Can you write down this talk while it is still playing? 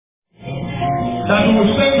That you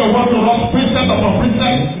will send your word to us, precept upon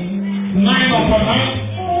precept, night upon night,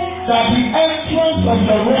 that the entrance of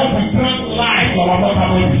the word will grant life to our mortal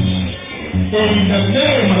bodies. In the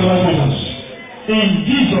name of the Lord Jesus. In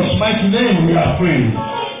Jesus' mighty name we are praying.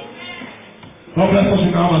 God bless us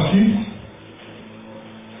in our seat.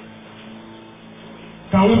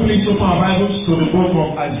 Can we please open our Bibles to the book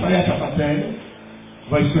of Isaiah chapter 10,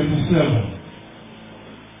 verse 27.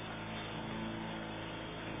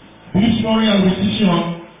 This morning I will teach you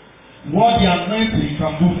on what the anointing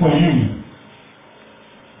can do for you.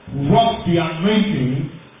 What the anointing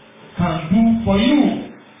can do for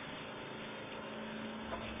you.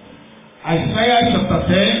 Isaiah chapter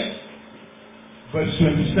 10, verse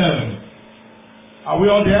 27. Are we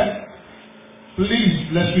all there? Please,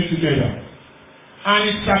 let's read together. And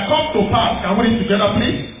it shall come to pass. Can we read together,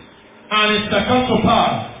 please? And it shall come to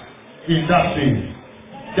pass in that day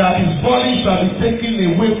that his body shall be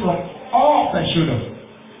taken away from all the shoulders,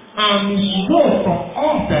 and his yoke from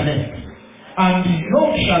all the neck, and the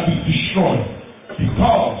yoke shall be destroyed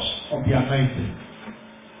because of the anointing.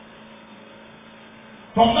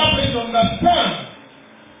 From that place, understand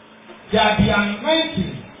that the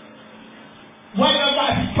anointing, whenever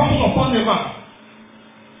it comes upon a man,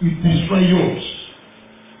 it destroys yokes.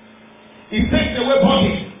 It takes away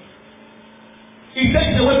body. It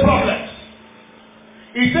takes away problems.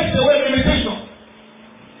 It takes away limitation.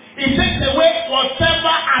 It takes away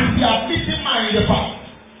whatever as the afflicting man in the past.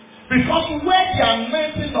 Because where the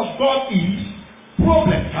anointing of God is,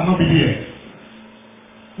 problem cannot be there.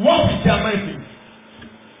 What is the anointing?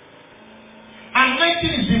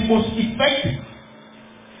 Anointing is the most effective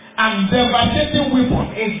and devastating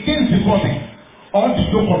weapon against the body or the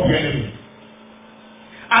yoke of the enemy.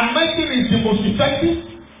 Anointing is the most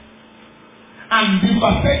effective and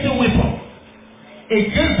devastating weapon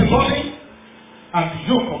against the body and the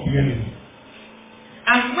yoke of the enemy.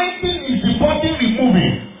 Anointing is the body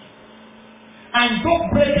removing and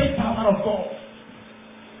yoke breaking power of God.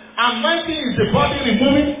 Anointing is the body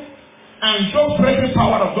removing and yoke breaking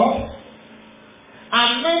power of God.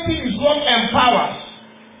 Anointing is what empowers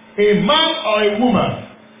a man or a woman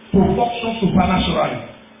to function supernaturally.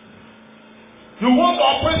 You want to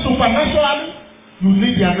operate supernaturally, you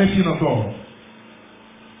need the anointing of God.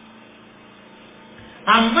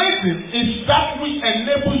 Anointing is that which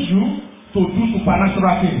enables you to do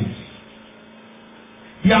supernatural things.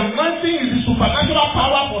 The anointing is the supernatural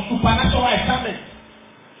power for supernatural assignment.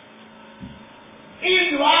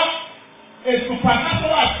 If you have a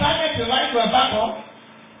supernatural assignment in life to embark on,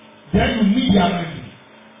 then you need the anointing,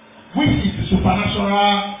 which is the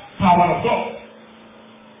supernatural power of God.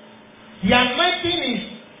 The anointing is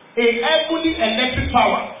a heavenly electric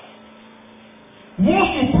power. Once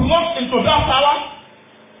you plug into that power,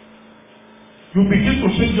 you begin to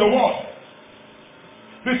change your world.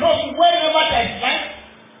 Because whenever there is light,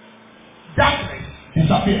 darkness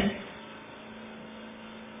disappears.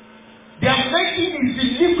 The anointing is the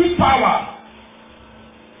liquid power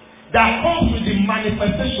that comes with the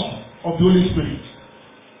manifestation of the Holy Spirit.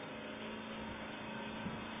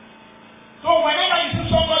 So whenever you see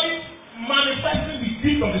somebody manifesting the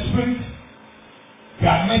gift of the Spirit, the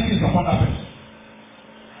anointing is upon that person.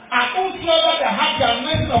 And whosoever that has the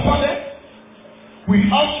anointing upon them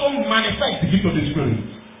will also manifest the gift of the Spirit.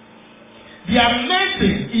 The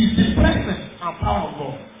anointing is the presence and power of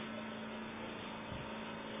God.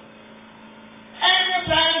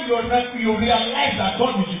 Anytime you realize that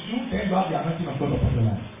God is with you, then you have the anointing of God upon your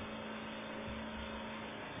life.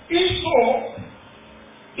 If so,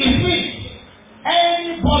 it means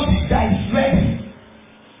anybody that is ready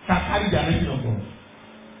can carry the anointing of God.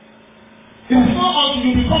 It's not until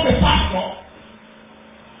you become a pastor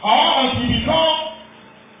or until you become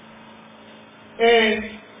an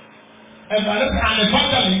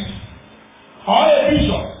evangelist or a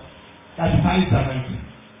bishop that you carry the anointing.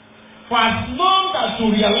 For as long as you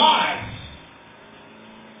realize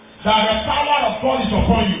that the power of God is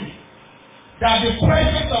upon you, that the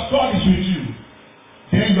presence of God is with you,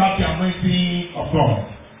 then you have the anointing of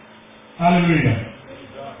God. Hallelujah.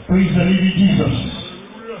 Praise the living Jesus.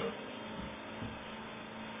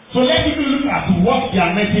 So let me look at what the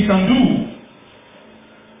anointing can do.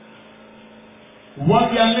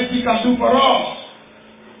 What the anointing can do for us.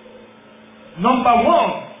 Number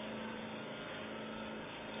one,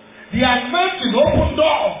 the anointing opens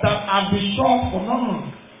doors that have been shut for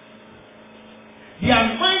none. The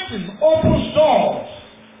anointing opens doors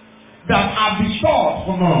that have been shut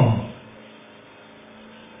for none.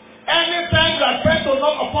 Anytime you are trying to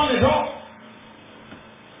knock upon a door,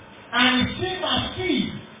 and it seems as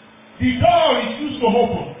if the door is used to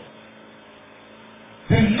open,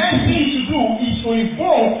 then next thing you do is to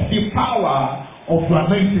invoke the power of your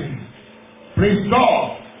anointing. Praise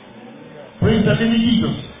God. Praise the living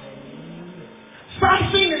Jesus.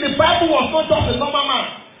 Something in the Bible was not just a normal man.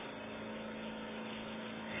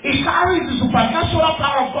 He carries the supernatural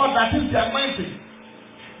power of God, that is the anointing,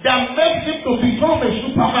 that makes him to become a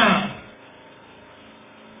superman.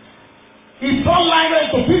 He turned lion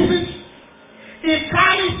into pieces. He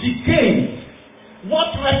carries the gate,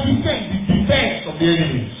 what represents the defense of the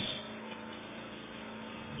enemies.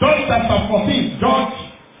 John chapter 14,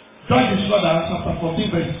 Judges chapter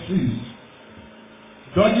 14 verse 3.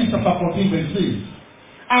 Judges chapter 14 verse 3.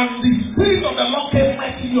 And the Spirit of the Lord came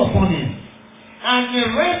mightily upon him, and he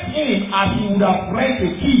rent him as he would have rent a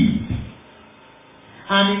kid,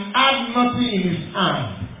 and he had nothing in his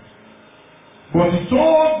hand. But he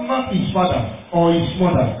told not his father or his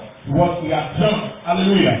mother what he had done.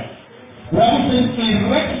 Hallelujah. The Bible says he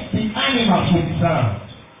wrecked the animals with his hand.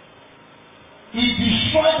 He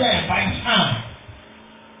destroyed them by his hand.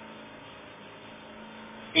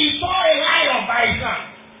 He saw a lion by his hand.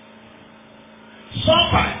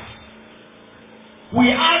 Sometimes we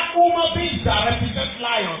have human beings that represent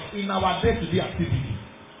lions in our day-to-day activity.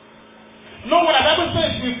 No, what the Bible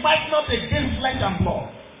says, we fight not against flesh and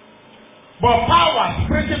blood, but powers,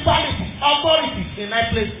 principalities, authorities in high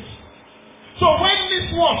places. So when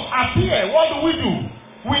these ones appear, what do?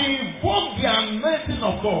 We invoke the anointing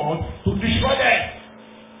of God to destroy them.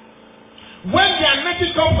 When the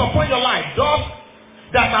anointing comes upon your life, doors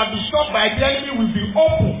that have been shut by the enemy will be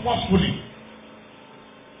opened forcefully.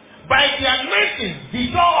 By the anointing,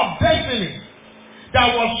 the door of destiny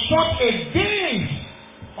that was shut against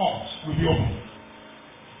us will be opened.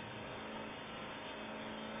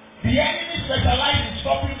 The enemy specializes in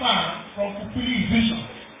stopping man from fulfilling his vision.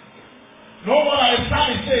 No one at the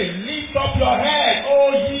time is saying, lift up your head, O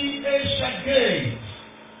ye ancient gates.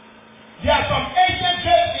 There are some ancient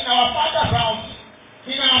gates in our father's house,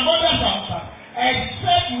 in our mother's house,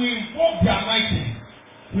 except we invoke the anointing,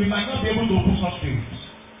 we might not be able to open such gates.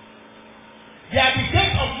 They are the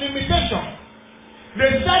gates of limitation.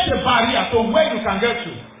 They set a barrier to where you can get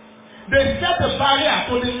to. They set a barrier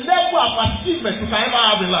to the level of achievement you can ever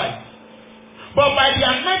have in life. But by the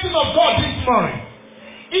anointing of God this morning,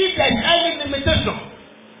 if there is any limitation,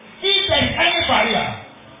 if there is any barrier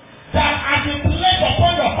that has been placed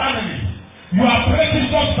upon your family, you are breaking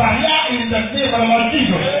such barrier in the name of the Lord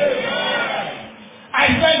Jesus.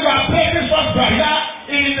 I said you are breaking such barrier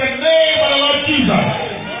in the name of the Lord Jesus.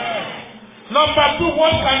 Number 2,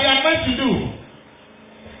 what can the anointing do?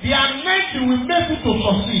 The anointing will make you to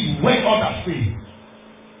succeed when others fail.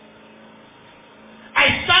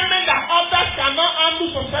 I stand that others cannot handle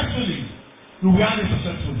successfully, you will handle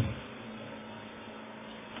successfully.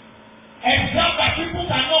 Exam that people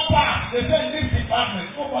cannot pass, they say in this department,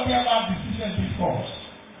 nobody ever has decision in this course.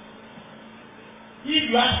 If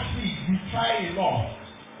you have seed, you try a lot.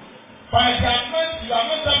 By the anointing, you are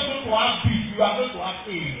not just going to have peace, you are going to have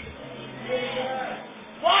faith.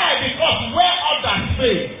 Why? Because where others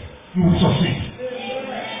fail, you will succeed.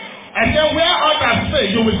 And then where others fail,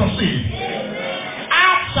 you will succeed.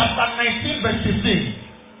 Acts chapter 19 verse 15.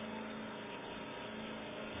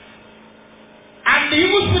 And the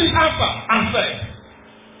evil spirit answered and said,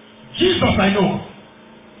 Jesus I know,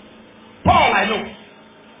 Paul I know,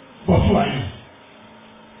 but who are you?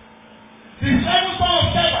 The 7 sons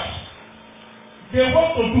of servants, they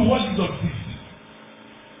want to do what Jesus did.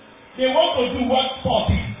 They want to do what Paul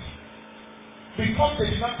did. Because they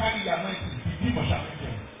did not carry the anointing, the demon shall meet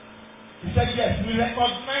them. He said, yes, we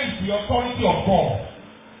recognize the authority of God.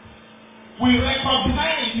 We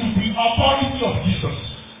recognize the authority of Jesus.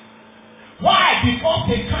 Why? Because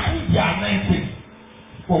they carry the anointing.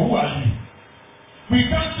 For who are you? We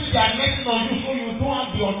can't see the anointing on you, so you don't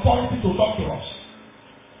have the authority to talk to us.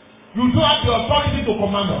 You don't have the authority to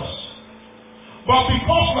command us. But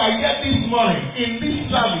because we are here this morning, in this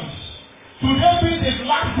service, today being the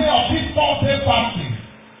last day of this 4-day fasting,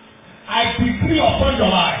 I decree upon your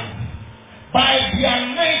life, by the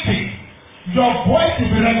anointing, your voice will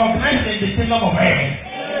be recognized in the kingdom of heaven.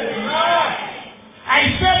 I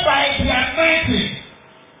said by the anointing,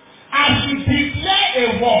 as you declare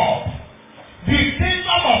a word, the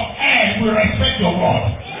kingdom of heaven will respect your word.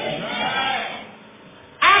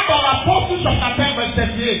 Acts of Apostles chapter 10 verse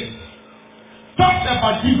 38 talks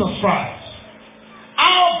about Jesus Christ.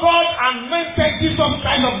 How God anointed Jesus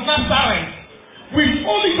Christ of Nazareth with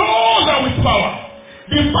Holy Ghost and with power.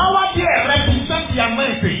 The power there represents the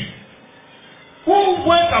anointing. Who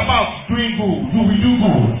went about doing good, you will do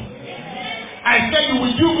good. I said you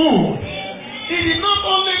will do good. He did not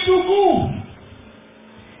only do good,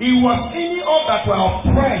 It was any all that were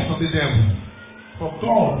oppressed of the devil, for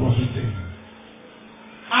God was with him.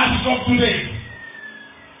 As of today,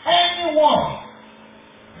 anyone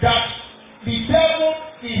that the devil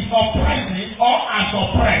is oppressing or has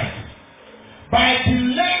oppressed, by the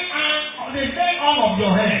laying on of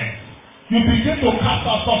your hand, you begin to cast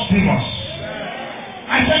out such demons.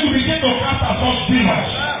 I said you begin to cast out such demons.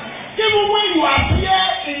 Even when you appear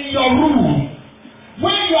in your room,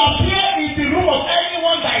 when you appear in the room of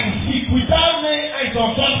anyone that is sick without name and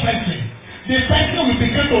of one person, the person will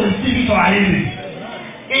begin to receive it or healing.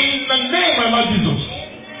 In the name of Lord Jesus.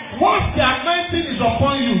 Once the anointing is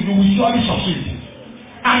upon you, you will surely succeed.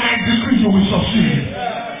 And I decree you will succeed.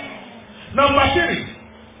 Number 3,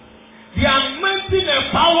 the anointing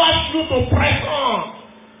empowers you to press on.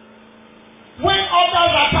 When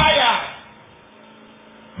others are tired,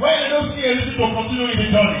 when they don't see a reason to continue in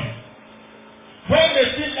the journey, when they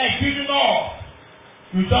feel like giving up,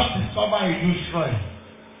 you just discover a new strength.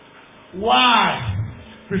 Why?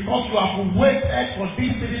 Because you have waited for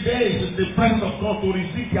these 3 days in the presence of God to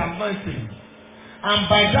receive the anointing. And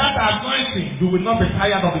by that anointing, you will not be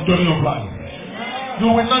tired of the journey of life. You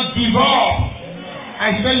will not give up.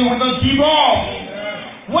 I say you will not give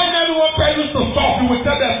up. When everyone tells you to stop, you will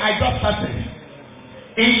tell them, I just started.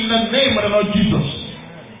 In the name of the Lord Jesus.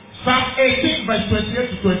 Psalm 18 verse 28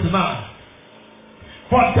 to 29.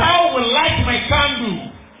 For thou will light my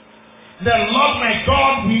candle. The Lord my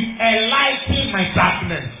God will enlighten my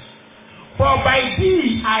darkness. For by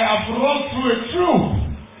thee I have run through a troop,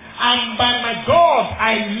 and by my God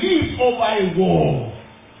I leap over a wall.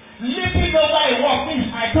 Leaping over a wall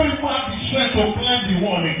means I don't even have the strength to climb the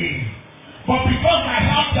wall again. But because I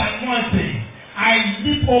have the anointing, I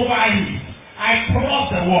leap over it. I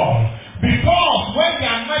cross the wall. Because when the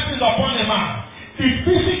anointing is upon a man, the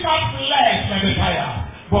physical flesh may be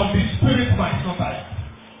tired, but the spirit man is not tired.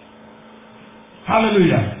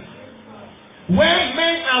 Hallelujah. When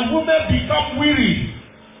men and women become weary,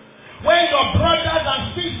 when your brothers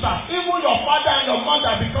and sisters, even your father and your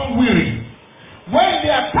mother become weary, when they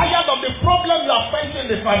are tired of the problem you are facing in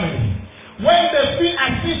the family, when they feel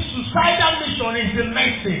as if suicidal mission is the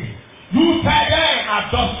next thing, you tell them, I've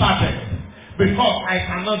just started, because I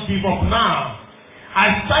cannot give up now.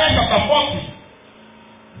 Isaiah chapter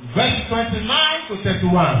 40, verse 29 to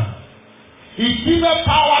 31. He giveth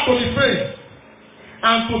power to the faint,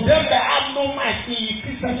 and to them that have no might, he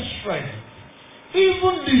increases strength.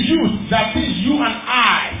 Even the youth, that is you and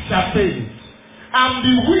I, shall faint, and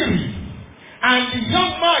be weary, and the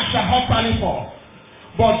young man shall utterly fall.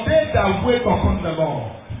 But they that wait upon the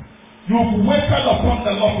Lord, you've waited upon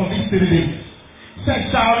the Lord for these 3 days,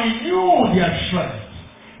 shall renew their strength.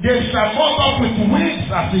 They shall mount up with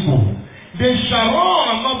wings as eagles. They shall run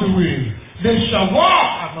and not be weary. They shall walk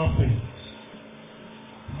and not faint.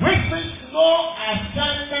 Waiting no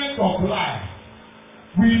assignment of life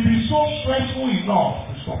will be so stressful enough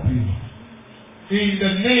to stop you. In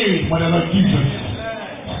the name of the Lord Jesus.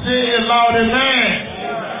 Say a loud amen.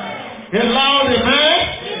 A loud amen.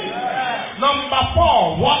 Number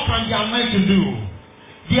 4, what can the anointing do?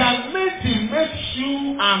 The anointing makes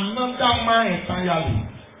you another man entirely.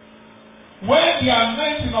 When the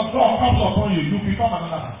anointing of God comes upon you, you become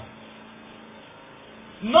another man.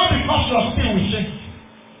 Not because your skin will change.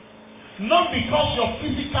 Not because your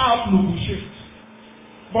physical outlook will shift.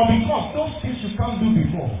 But because those things you can't do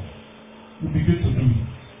before, you begin to do it.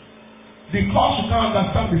 Because you can't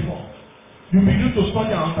understand before, you begin to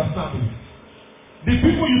study and understand it. The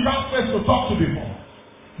people you can't face to talk to before,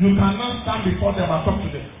 you cannot stand before them and talk to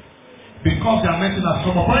them. Because the anointing has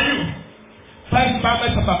come upon you. 1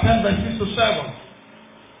 Samuel chapter 10 verse 6 to 7.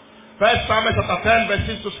 1 Samuel chapter 10 verse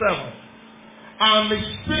 6 to 7. And the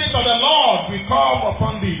Spirit of the Lord will come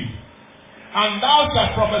upon thee, and thou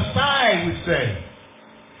shalt prophesy with them,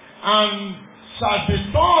 and shalt be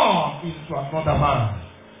turned into another man.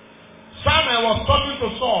 Samuel was talking to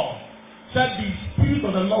Saul, said the Spirit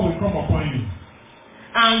of the Lord will come upon you,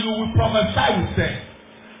 and you will prophesy with them.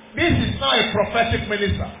 This is not a prophetic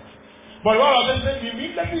minister. But what I was saying,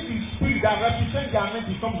 immediately the Spirit that represents the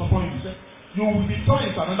anointing comes upon you, you will be turned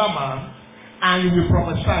into another man, and you will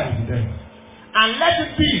prophesy with them. And let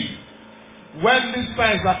it be, when these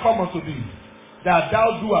signs are come unto thee, that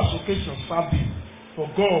thou do as occasion serve thee, for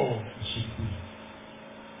God is with thee.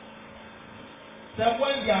 So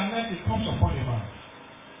when the anointing comes upon a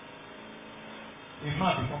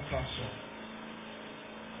man becomes transformed.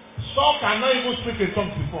 Saul cannot even speak in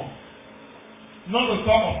tongues before, not to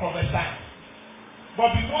talk of prophesying.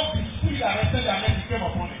 But because the Spirit that rested the anointing came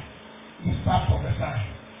upon him, he started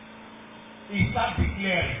prophesying. He started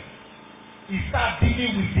declaring. He started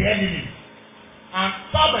dealing with the enemy. And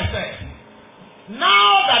Samuel said,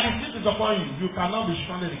 now that the siege is upon you, you cannot be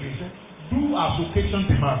stranded again. He said, do as occasion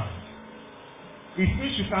demands. It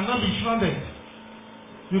means you cannot be stranded.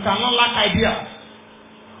 You cannot lack ideas.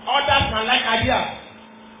 Others can lack ideas.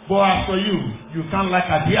 But as for you, you can't lack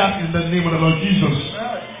ideas in the name of the Lord Jesus.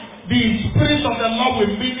 The Spirit of the Lord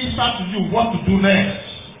will minister to you what to do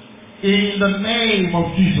next. In the name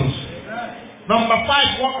of Jesus. Number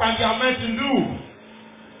 5, what can the anointing do?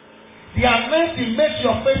 The anointing makes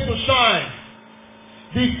your face to shine.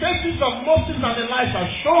 The faces of Moses and Elijah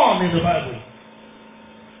shone in the Bible.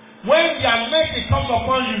 When the anointing comes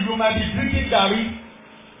upon you, you might be drinking garri.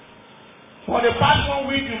 For the past 1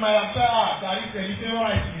 week, you might have said, garri is anything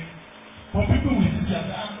right. For people with this,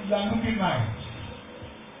 you are looking nice.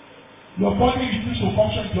 Your body refuses to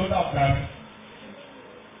function the order of garri.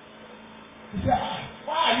 You say,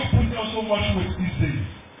 why are you putting on so much weight these days?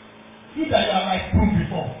 You that you are like proof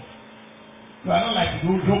before. You are not like the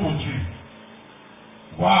old robo tree.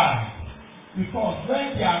 Why? Because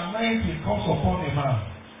when the anointing comes upon a man,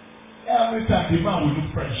 every time the man will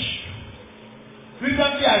look fresh.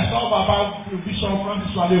 Recently I saw about Bishop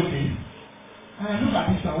Francis Wale, okay? And I look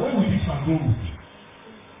at this man, where will this man go?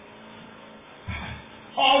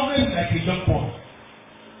 Always like a young boy.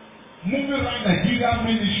 Moving around Nigeria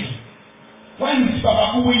ministry. When you see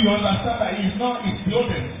Baba Kuwe, you understand that he's the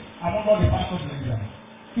oldest among all the pastors in Nigeria.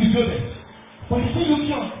 He's the oldest. But he still looks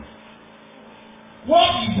young. What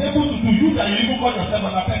he's able to do, you that you even call yourself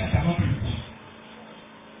an apostle cannot do it.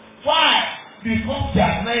 Why? Because the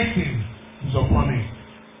anointing is upon him.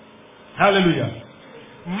 Hallelujah.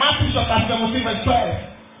 Matthew chapter 17 verse 12.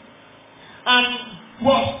 And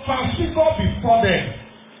was transfigured before them,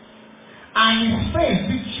 and his face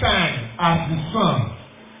did shine as the sun,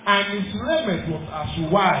 and his raiment was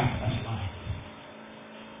as white as light.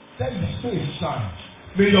 Let his face shine.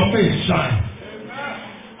 May your face shine.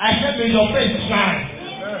 I said, may your face shine.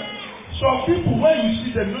 Some people, when you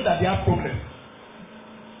see them, know that they have problems.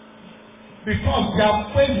 Because their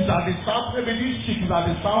faces are the south, maybe these cheeks are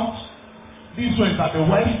the south, these ones are the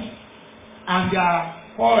west, and their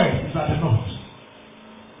forehead is at the north.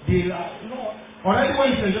 They are, already when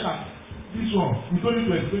you say that, this one, you don't need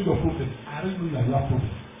to explain your problem. I don't know that you have problem.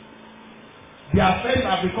 Their face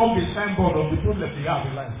have become the signboard of the problem they have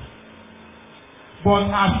in life. But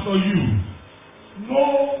as for you,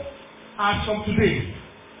 know as from today,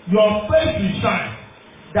 your face will shine,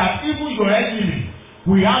 that even your enemy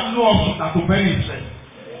will have no option than to bury himself.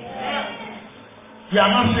 You are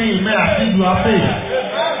not saying amen as if you are faith.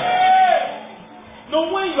 No,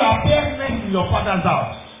 when you are next in your father's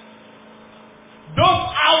house, those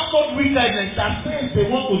household wickedness that says they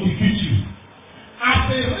want to defeat you,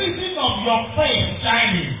 as a reason of your faith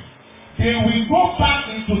shining, they will go back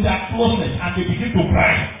into their closet and they begin to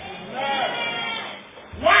cry.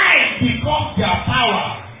 Why? Because their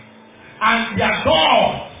power and their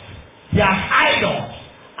gods, their idols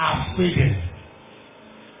are faded.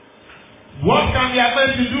 What can the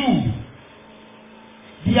anointing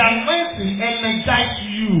do? The anointing energizes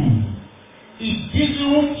you. It gives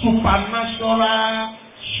you supernatural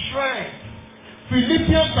strength.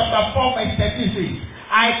 Philippians chapter 4 verse 13 says,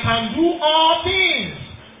 I can do all things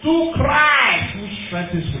through Christ who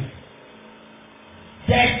strengthens me.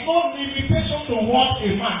 There is no limitation to what a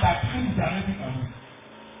man that carries the anointing can do.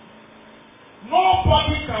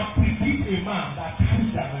 Nobody can predict a man that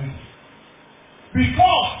carries the anointing.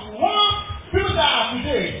 Because one people that are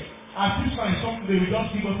today, as this man is something they will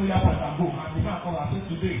just give us a yapper and go, and the man comes and says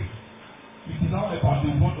today, it is all about the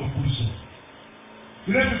word of wisdom.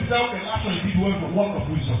 You know, if you say, okay, last one you did word of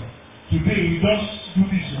wisdom. Today you just do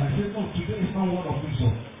this. I say, no, today is not word of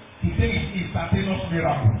wisdom. Today is instantaneous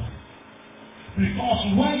miracle. Because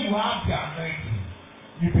when you have the anointing,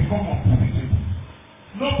 you become unpredictable.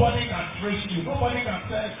 Nobody can trace you. Nobody can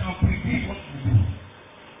predict what you do.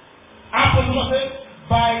 Apostle said,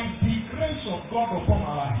 by the grace of God upon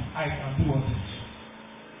my life, I can do all things.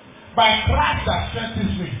 By Christ that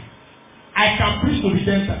strengthens me, I can preach to the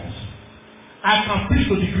Gentiles. I can preach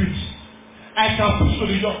to the Greeks. I can preach to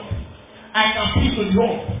the young. I can preach to the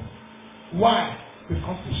old. Why?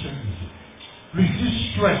 Because the strength is there.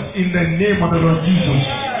 Receive strength in the name of the Lord Jesus.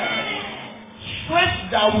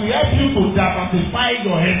 Strength that will help you to diversify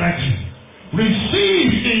your energy.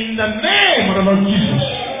 Receive in the name of the Lord Jesus.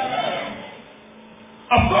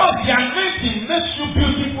 Of course, the anointing makes you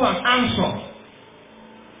beautiful and handsome.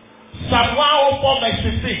 Psalm 104 verse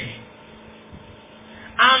 15.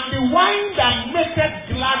 And the wine that maketh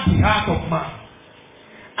glad the heart of man,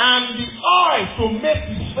 and the oil to make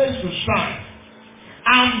his face to shine,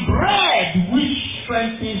 and bread which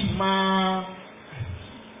strengthens man.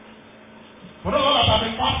 For those that have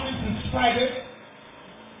been fasting since Friday,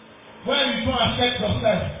 when you go and check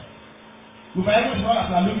yourself, you might even know that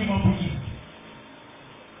you are looking up to it.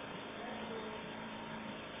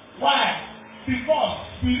 Why? Because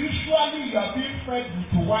spiritually you are being fed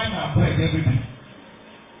with wine and bread every day.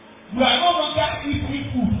 You are no longer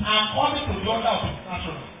eating food according to the order of the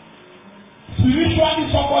natural.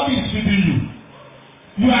 Spiritually somebody is feeding you.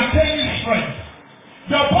 You are gaining strength.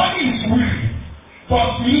 Your body is weak,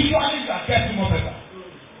 but spiritually you are getting more better.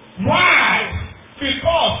 Why?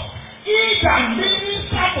 Because he that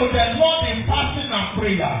minister to the Lord in fasting and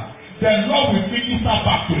prayer, the Lord will minister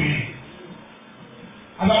back to him.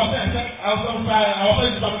 As I was saying, I was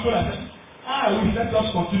saying to some people, I said, we let us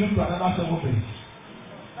continue to another 7 days.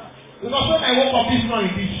 Because when I woke up this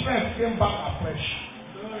morning, the strength came back afresh.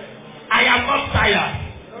 I am not tired.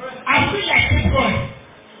 I feel like keep going.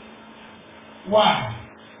 Why?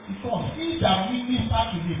 Because he that minister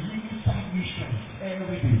to me, minister new strength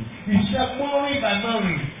every day. He said, morning by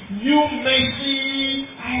morning, new mercy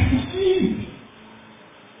I receive.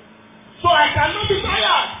 So I cannot be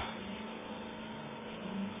tired.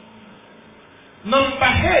 Number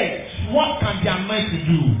 8, what can the anointing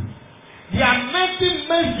do? The anointing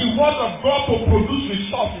makes the word of God to produce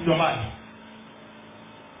results in your life.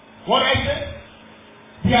 What I said?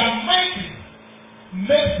 The anointing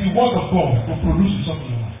makes the word of God to produce results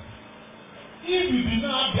in your life. If you do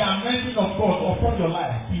not have the anointing of God upon your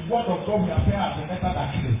life, the word of God will appear as a method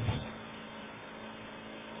accurate.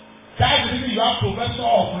 That is the reason you have professor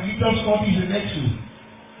of religious studies next to you.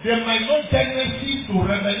 They might know Genesis to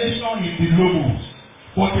Revelation in the logos,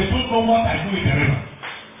 but they don't know what I do in the river.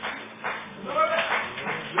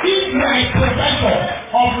 If you are a professor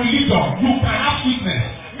of religion, you can have sickness.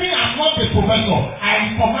 Me, I'm not a professor.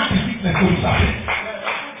 I command the sickness to disappear.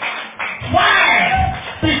 Why?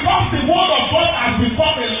 Because the word of God has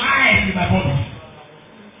become alive in my body.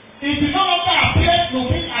 It did no longer appear to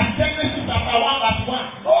me as Genesis chapter 1 verse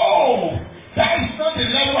 1. No! That is not the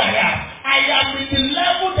level I am. I am in the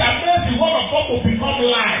level that makes the word of God to become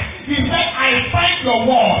life. He said, I find your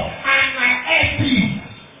word and I ate it.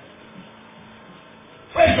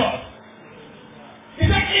 Praise God. He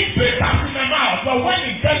said, it's bitter in my mouth, but when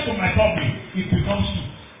it gets to my body, it becomes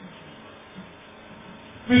sweet.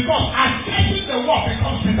 Because accepting the word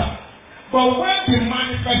becomes bitter. But when the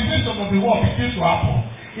manifestation of the word begins to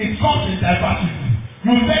happen, it comes in diversity.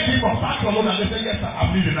 You take it from back alone and they say, yes, sir,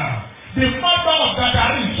 I'm living now. The father of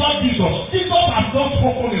Gadarene saw Jesus. Jesus had not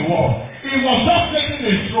spoken a word. He was just taking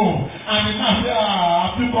a stroll. And the man said,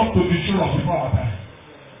 I took up to the shore before our time.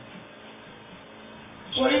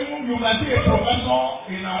 So even you might be a professor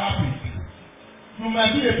in Arabic. You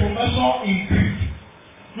might be a professor in Greek.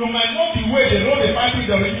 You might know the way they wrote the Bible in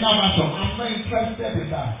the original version. I'm not interested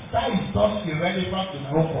in that. That is just irrelevant to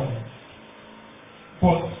my own body.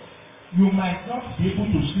 But you might not be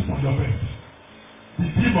able to sleep on your bed. The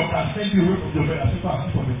demon can send you away from your bed as if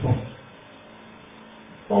I sleep on the floor.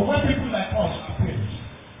 But when people like us pray,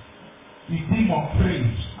 the demon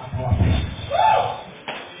prays at our places.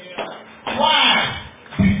 Why?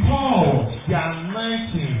 Because the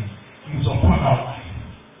anointing is upon our life.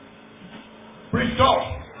 Praise God.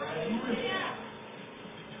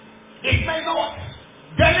 It may not.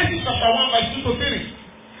 Genesis chapter 1 verse 2 to 3.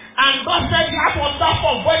 And God said, you have one that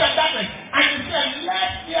for void and darkness. And he said,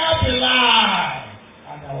 let there be light.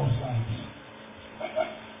 And I was like,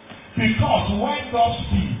 because when God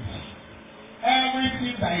speaks,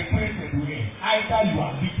 everything that he created will either you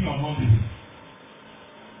are living or not living.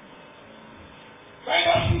 When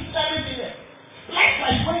God speaks, everything there.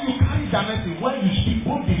 Likewise, when you carry the message, when you speak,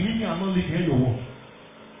 both the living and not living hear your word.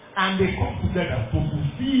 And they come together to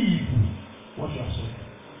fulfill what you are saying.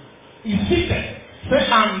 He seated. Say,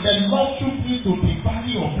 and the Lord took me to the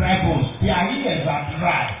valley of dry bones. Their ears are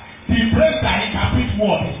dry. The breath that interpret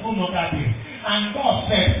word is no longer there. And God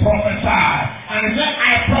said, prophesy. And he said,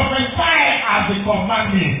 I prophesy as he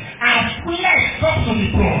command me. And flesh comes to the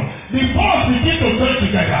throne. The bones begin to join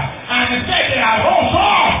together. And he said, they are rose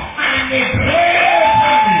up. And a great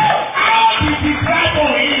army. How did the dry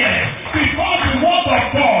bone hear? Because the word of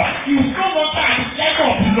God is no longer at the level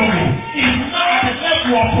of the logo. It's now at the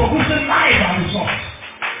level of producing life and results.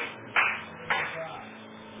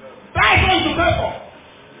 That's what you pray for.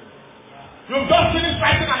 You've just finished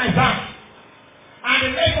writing an exam. And the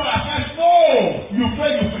lecturer says, no, you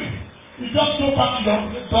pray. You just go back to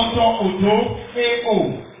your Dr. Odo,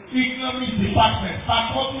 AO, Economics Department,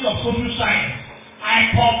 Faculty of Social Science.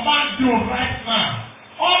 I command you right now.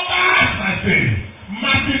 Others, I say,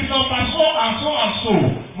 massive number so and so and so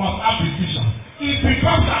must have decision. It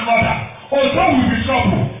becomes another. Although we be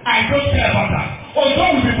trouble, I don't care about that.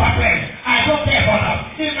 Although we be perplexed, I don't care about that.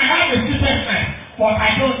 It might have a different mind, but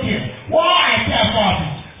I don't care. What I care about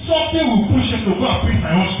is something will push him to go and preach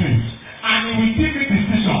my own spirit. And he will give me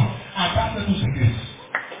decision, and that settles the case.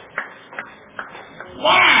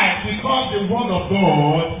 Why? Because the word of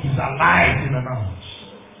God is alive in the mouth.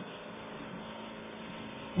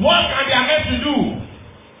 What can the anointing do?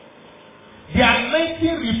 The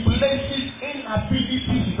anointing replaces inabilities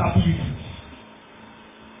with abilities.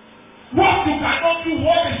 What you cannot do,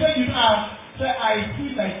 what they say you have, say, I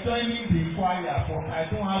feel like joining the choir, but I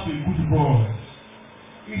don't have a good voice.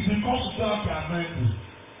 It's because you don't have the anointing.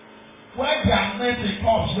 When the anointing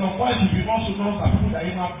comes, your voice will be also known by people that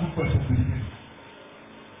even have good voice of the beginning.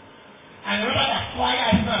 And remember that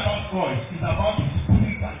choir is not about voice, it's about the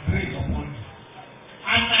spirit and grace upon you.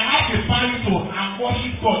 And I have a baritone and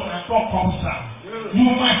worship God and God comes down.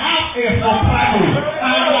 You might have a soprano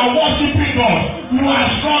and you are worshiping God. You are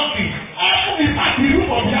struggling. In fact, the roof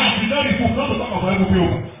of the house is not the book, not to talk about every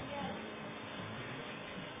people.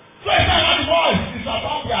 So it's not about the voice, it's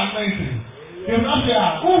about the anointing. They will not say,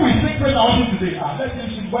 who will sing praise and worship today? Let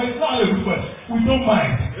him sing. But it's not a request. We don't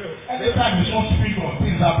mind. Anytime you want to speak God,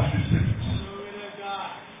 things happen in the spirit.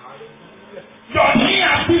 Your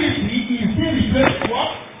inability is being replaced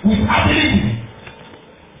with ability.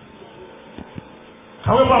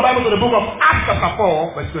 Can we open our Bible to the book of Acts chapter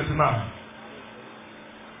 4, verse 29?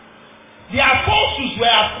 The apostles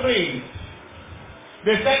were afraid.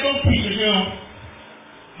 They said, don't preach again.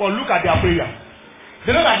 But look at their prayer.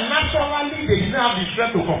 They know that naturally they didn't have the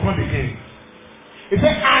strength to confront the king. He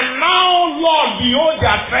said, and now, Lord, behold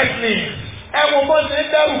their threatenings.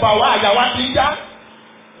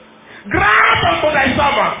 Grant unto thy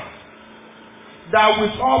servant that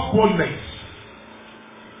with all boldness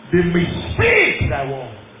they may speak thy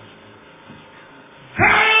word.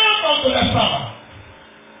 Grant unto thy servant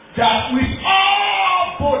that with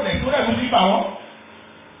all boldness, what I believe about,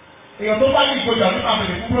 èèyàn tó bá ní ìgboyà nípa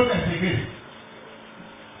àbẹ̀lẹ̀ fún protest again.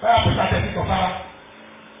 Báyà pèsè àtẹ̀sí kọ̀ọ̀kára.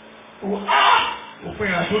 Òfin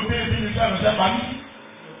ìrìnàjò dé bí iṣẹ́ ìrìnàjò bá ní.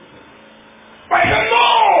 But I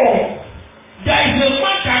no! There is a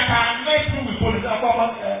man that can make you with police.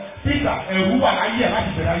 Peter, ẹ̀rú wà láyé ẹ̀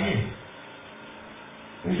láti bẹ̀rẹ̀ ayé.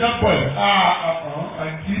 Ìjọba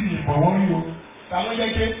àti ìmọ̀ wọn yóò. Ta ló yẹ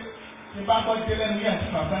kí ní bá kọ́ jẹ́ lẹ́nu yẹn tí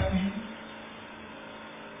màá bá sí.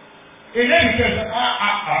 Ilé ìkẹsẹ̀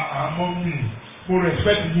àmọ́ mi, mo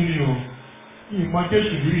respect yín ni o. Ìmọ̀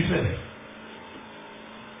Jésù yìí sẹ̀.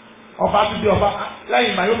 Ọba ti di ọba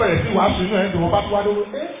lẹ́yìn ìgbà yóò bẹ̀rẹ̀ sí wàásù inú ẹ̀ dùn ọba tó wá lówó.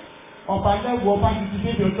 Ọba lẹ́wọ̀ ọba ti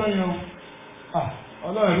débi ọjọ́ yẹn o.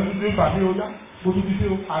 Ọlọ́run ló ti dé fàmí o yá. Mo ti dé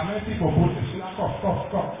o. Àmẹ́sì for both is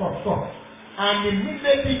kọ̀. And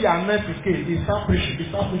immediately the anointing came, he start preaching.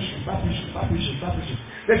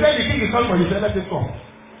 They said the king is coming for you, let him come.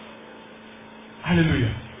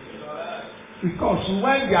 Hallelujah. Because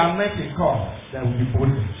when the anointing comes, there will be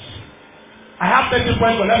boldness. I have 30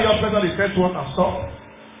 points, but let me just present the first one and stop.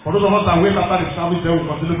 For those of us that wait after the service, they will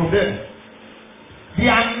continue from there. The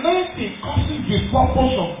anointing causes the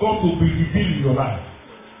purpose of God to be revealed in your life.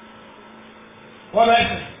 What I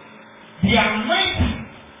say? The anointing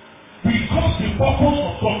because the purpose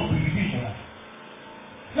of God to be revealed in your life.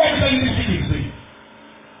 Let me tell you this thing.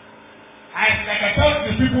 Like I tell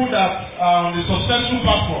the people that the successful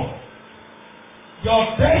platform, your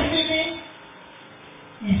destiny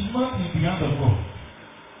is not in the hand of God.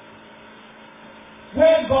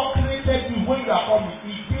 When God created you, when you are coming,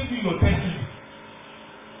 He gave you your destiny.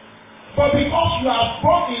 But because you have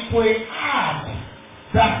gone into a heart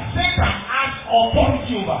that Satan has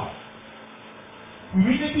authority over,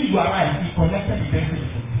 immediately you arrive, He collected the destiny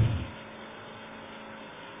from you.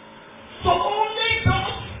 So only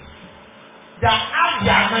those that have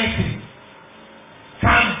the anointing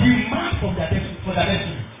can demand from their destiny,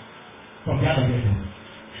 from the other destiny.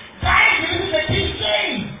 That is the key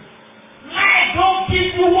saying. Life don't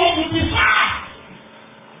give you what you deserve.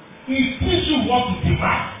 It gives you what you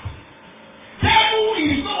demand. Devil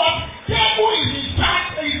is in charge,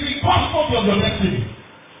 is in custody of your destiny.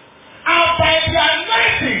 And by the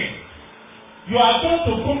anointing, you are going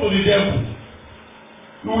to go to the devil.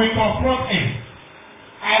 You will confront him.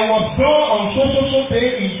 I was born on so day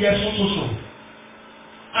in year so.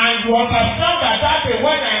 And you understand that day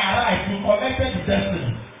when I arrived, you collected the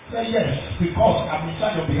destiny. Say yes, because I'm in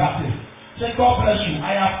charge of the happy. Say God bless you.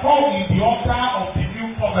 I have called in the altar of the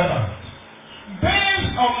new covenant.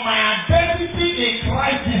 Based on my identity in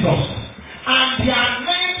Christ Jesus and the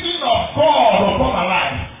anointing of God upon my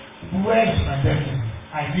life, where is my destiny?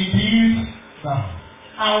 I need this now.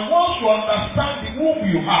 And once you understand who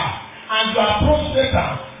you are and you approach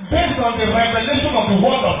Satan based on the revelation of the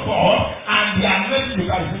word of God and and the anointing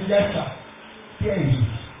you carry, say, yes, sir. Here is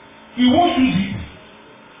it. He won't use it.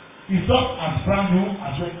 It's not as brand new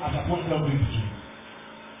as a point level going to do.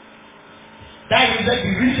 That is the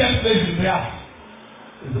richest place in the earth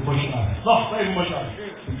is the mortuary. No, not even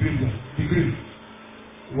mortuary. The graveyard. The grave.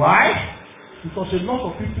 Why? Because a lot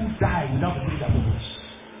of people die without fulfilling their purpose.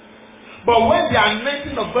 But when the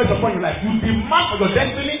anointing of God is upon your life, you demand for your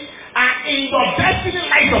destiny, and in your destiny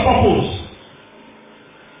lies your purpose.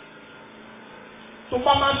 So,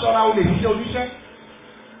 Mama Sora will be audition.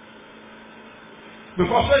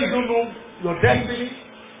 Because when you don't know your destiny,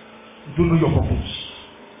 you don't know your purpose.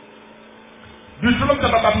 Deuteronomy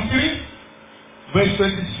chapter 33, verse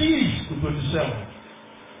 26 to 27.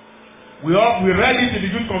 We read it in the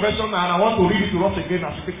Youth Convention, and I want to read it to us again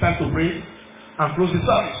as we take time to pray and close the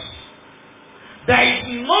service. There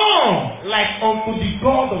is none like unto the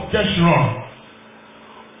God of Jeshurun,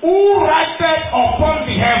 who rested upon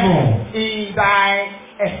the heaven in thy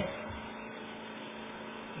earth.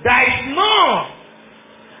 There is none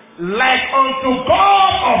like unto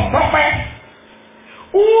God of prophets,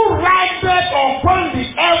 who rested upon the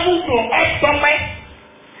heaven to earth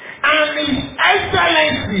and his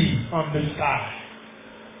excellency on the sky.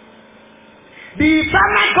 The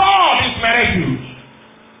eternal God is my refuge,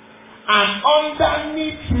 and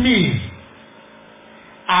underneath me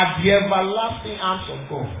are the everlasting arms of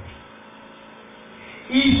God.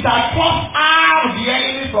 He shall thrust out the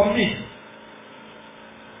enemy from me,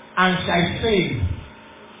 and shall say,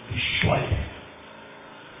 destroy them.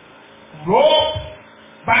 Lord,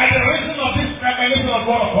 by the reason of this revelation of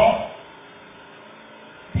God,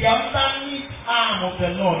 the underneath arm of the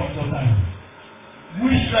Lord is your life,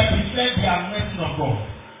 which represents the anointing of God.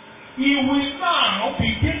 He will now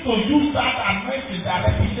begin to use that anointing that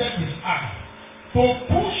represents his arm to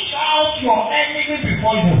push out your enemy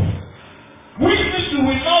before you. Which means you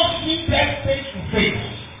will not see them face to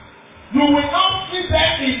face. You will not see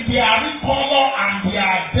them in their color and their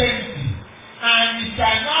identity. And you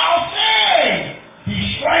shall now say,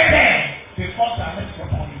 destroy them before the anointing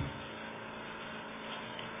upon you.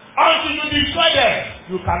 Until you destroy them,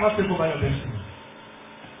 you cannot take over your destiny.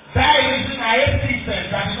 That is the reason I hate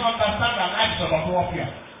Christians that do not understand the life is about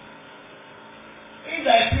warfare. If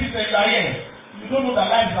there is Christians that are here, you don't know the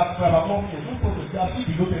life is about warfare. No problem, they are still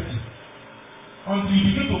below 30. Until you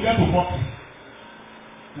begin to get to 40,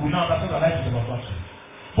 you will now understand the life is about warfare.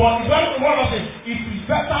 But the Bible warns us, it is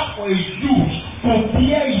better for a youth to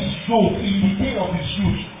bear his yoke in the day of his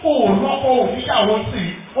youth. Oh, Lord, oh, we shall one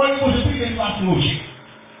thing. When you go to 3 days past yoke.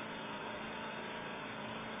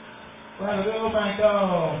 Oh my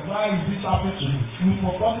God, why is this happening to you? You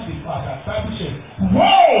forgot the fact that Bible says,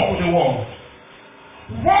 woe to the world.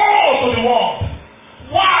 Woe to the world.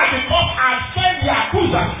 Why? Because I sent the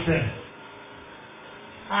accusers to them.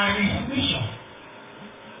 And his mission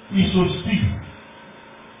is to steal,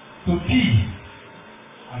 to kill,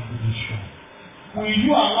 and to destroy. Will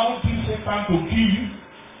you allow this Satan to kill you,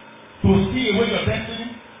 to steal away your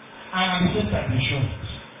destiny, and at the same time destroy it?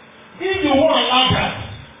 If you won't allow that,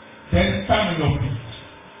 then stand on your feet.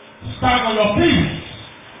 Stand on your feet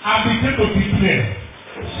and begin to declare,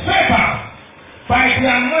 Satan, by the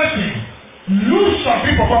anointing, loose your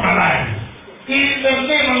people from my life. In the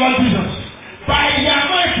name of Lord Jesus. By the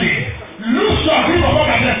anointing, loose your people from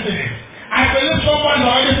my destiny. I believe someone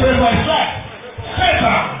already prayed for his life.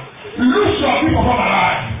 Satan, loose your people from my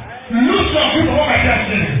life. Loose your people from my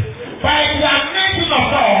destiny. By the anointing of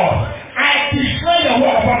God, I declare your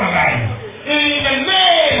word upon my life. In the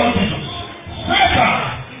name of Jesus. Satan,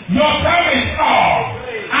 your time is up.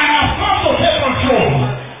 I have come to take control.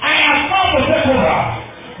 I have come to take over.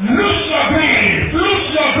 Loose your grip. Loose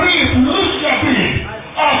your grip. Loose your grip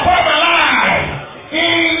upon my life.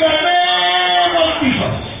 In the name of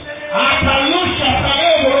Jesus. Satan, loose your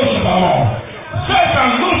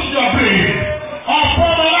grip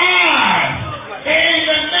upon my life. In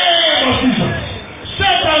the name of Jesus.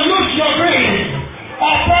 Satan, loose your grip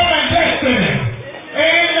upon my destiny.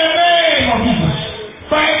 In the name of Jesus.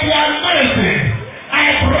 By the anointing,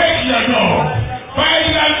 I break your door. By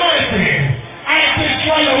the anointing, I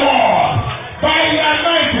destroy your wall. By the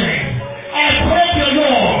anointing, I break your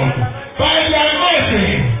door. By the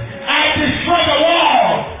anointing, I destroy the wall.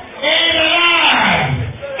 In the life.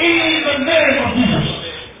 In the name of Jesus.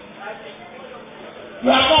 You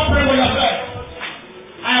are not praying for yourself.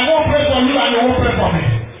 I won't pray for you and you won't pray for me.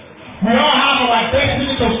 We all have our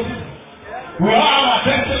destiny to see. We all have our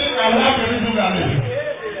destiny and we have to redo that living.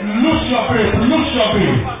 Loose your faith, loose your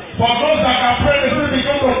faith. For those that can pray in the spirit,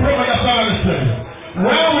 begin to pray for yourself in the spirit.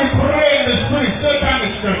 When we pray in the spirit, Satan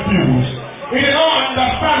is confused. He does not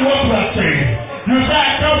understand what we are saying. You say, I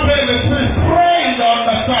can't pray in the spirit.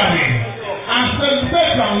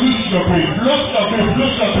 Praise and lose your grip. Lose your grip.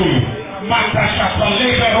 Lose your grip.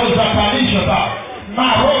 Makashapalebe rosa palishata.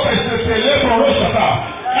 Maroke setelebo rosata.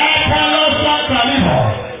 Ekalosa kalibo.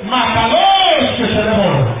 Makalos setelebo.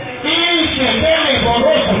 Ishetelebo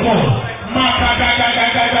rosoto.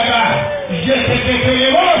 Makadadadadadada.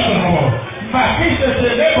 Jetetelebo rosoto.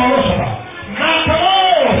 Makisetelebo rosata.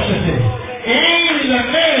 Makalos setelebo. In the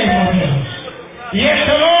name of Jesus.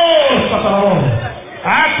 Yekalos setelebo.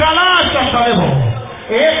 Akalas setelebo.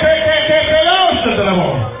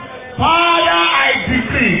 Father, I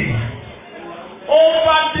decree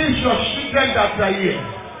over these your children that are here,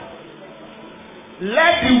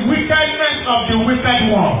 let the wickedness of the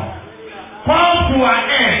wicked one come to an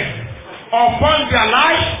end upon their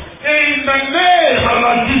lives in the name of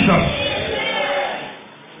Lord Jesus.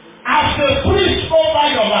 As a priest over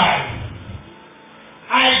your life,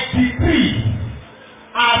 I decree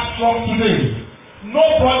as from today,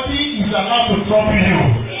 nobody is allowed to trouble you.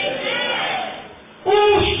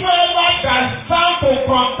 Whosoever that stand to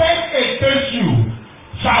contend against you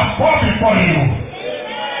shall fall before you.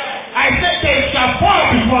 I said they shall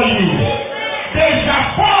fall before you. They shall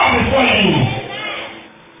fall before you.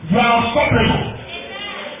 You are unstoppable.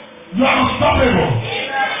 You are unstoppable.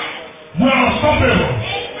 You are unstoppable.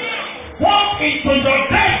 Walk into your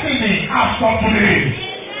destiny as from today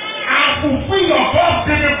and fulfill your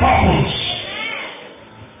God-given purpose.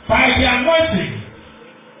 By the anointing,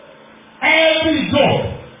 every yoke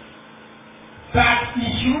that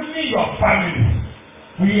is ruining your family,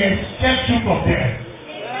 we accept you from there.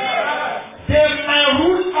 They might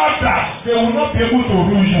rule others, they will not be able to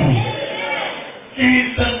rule you.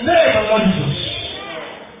 In the name of Lord Jesus.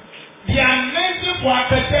 The anointing for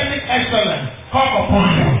academic excellence come upon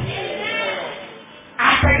you.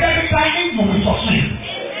 Academically, you will succeed.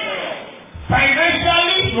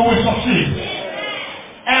 Financially, you will succeed.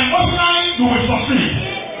 Emotionally, you will succeed.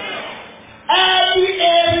 Every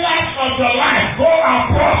area of your life, go and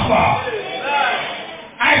prosper.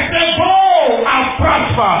 I say go and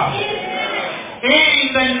prosper.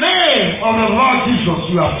 In the name of the Lord Jesus,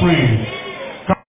 you are praying.